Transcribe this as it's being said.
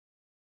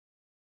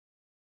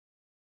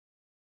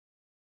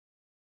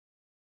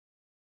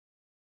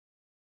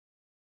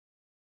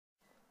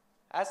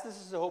As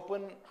this is an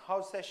open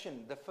house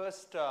session, the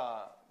first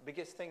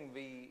biggest thing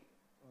we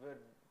would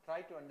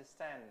try to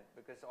understand,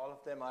 because all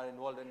of them are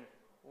involved in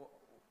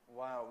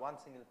one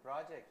single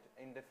project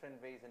in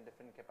different ways and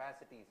different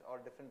capacities or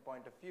different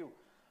point of view.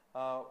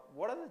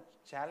 What are the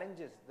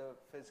challenges, the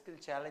physical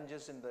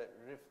challenges in the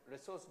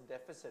resource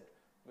deficit,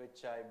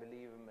 which I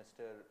believe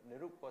Mr.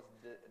 Nirup was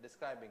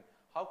describing?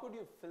 How could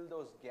you fill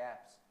those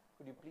gaps?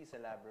 Could you please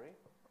elaborate?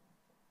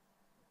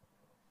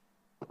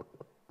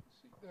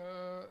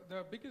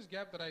 The biggest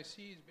gap that I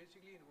see is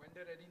basically in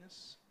vendor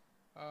readiness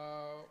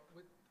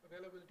with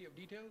availability of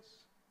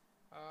details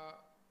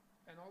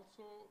and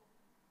also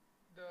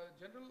the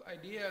general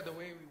idea, the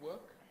way we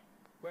work,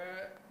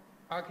 where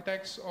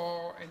architects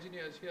or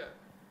engineers here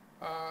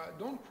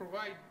don't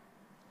provide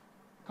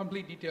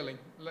complete detailing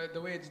like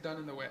the way it's done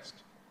in the West.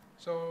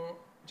 So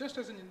just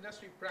as an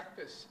industry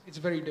practice, it's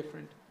very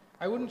different.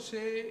 I wouldn't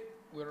say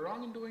we're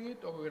wrong in doing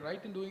it or we're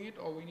right in doing it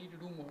or we need to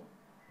do more.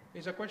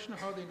 It's a question of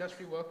how the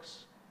industry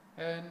works.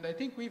 And I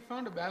think we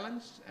found a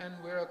balance and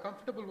we're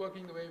comfortable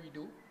working the way we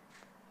do.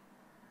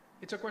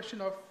 It's a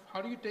question of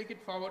how do you take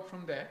it forward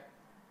from there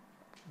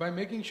by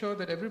making sure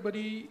that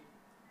everybody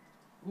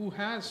who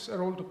has a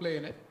role to play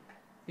in it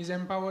is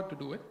empowered to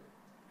do it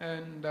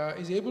and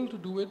is able to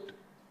do it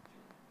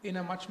in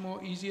a much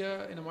more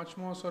easier, in a much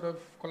more sort of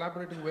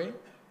collaborative way,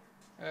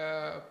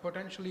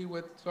 potentially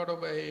with sort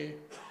of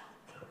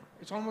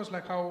it's almost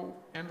like how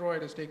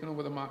Android has taken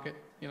over the market.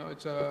 You know,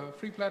 it's a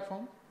free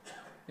platform.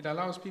 It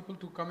allows people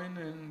to come in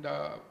and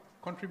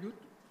contribute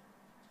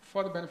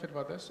for the benefit of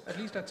others, at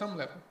least at some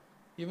level,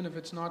 even if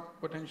it's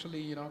not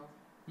potentially, you know,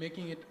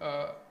 making it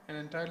an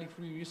entirely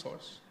free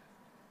resource,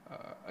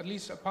 at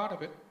least a part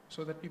of it,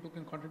 so that people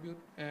can contribute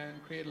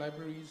and create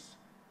libraries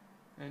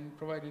and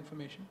provide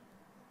information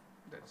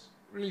that's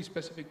really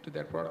specific to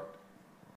their product.